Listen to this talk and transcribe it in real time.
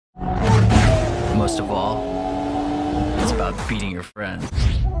most of all, it's about beating your friends.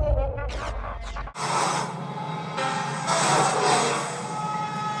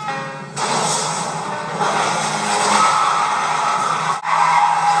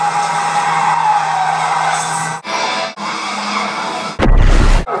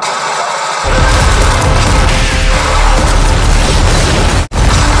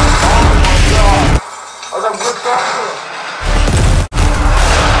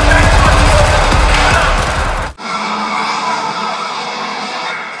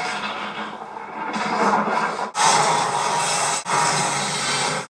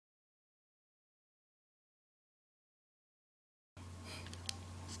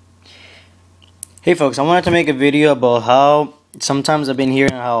 Hey folks, I wanted to make a video about how sometimes I've been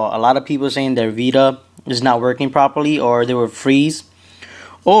hearing how a lot of people saying their Vita is not working properly, or they will freeze,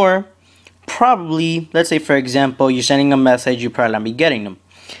 or probably, let's say for example, you're sending a message, you probably not be getting them.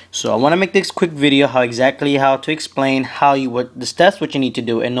 So I want to make this quick video how to explain what the steps what you need to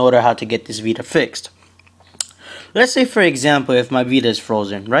do in order how to get this Vita fixed. Let's say for example, if my Vita is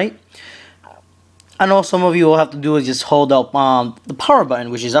frozen, right? I know some of you will have to do is just hold up the power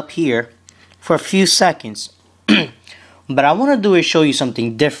button, which is up here, for a few seconds. But I want to do is show you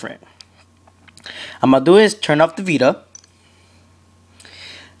something different. I'm going to do is turn off the Vita.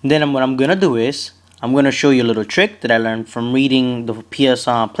 Then what I'm going to do is I'm going to show you a little trick that I learned from reading the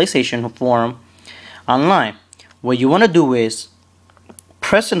PlayStation forum online. What you want to do is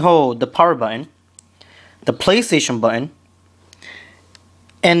press and hold the power button, the PlayStation button,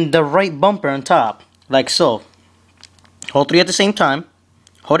 and the right bumper on top, like so. Hold three at the same time.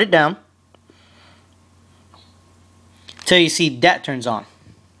 Hold it down till you see that turns on.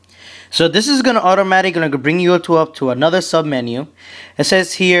 So this is going to automatically bring you up to another sub menu. It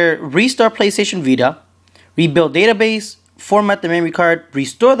says here, restart PlayStation Vita, rebuild database, format the memory card,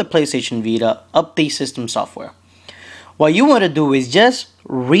 restore the PlayStation Vita, update system software. What you want to do is just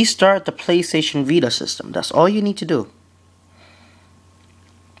restart the PlayStation Vita system. That's all you need to do.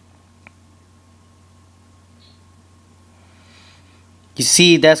 You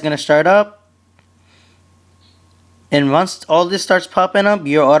see that's going to start up. And once all this starts popping up,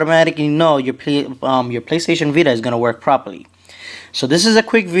 you automatically know your PlayStation Vita is going to work properly. So this is a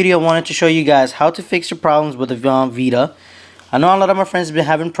quick video. I wanted to show you guys how to fix your problems with the Vita. I know a lot of my friends have been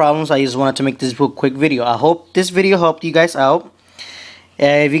having problems. I just wanted to make this quick video. I hope this video helped you guys out.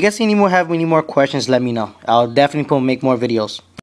 If you guys have any more questions, let me know. I'll definitely make more videos.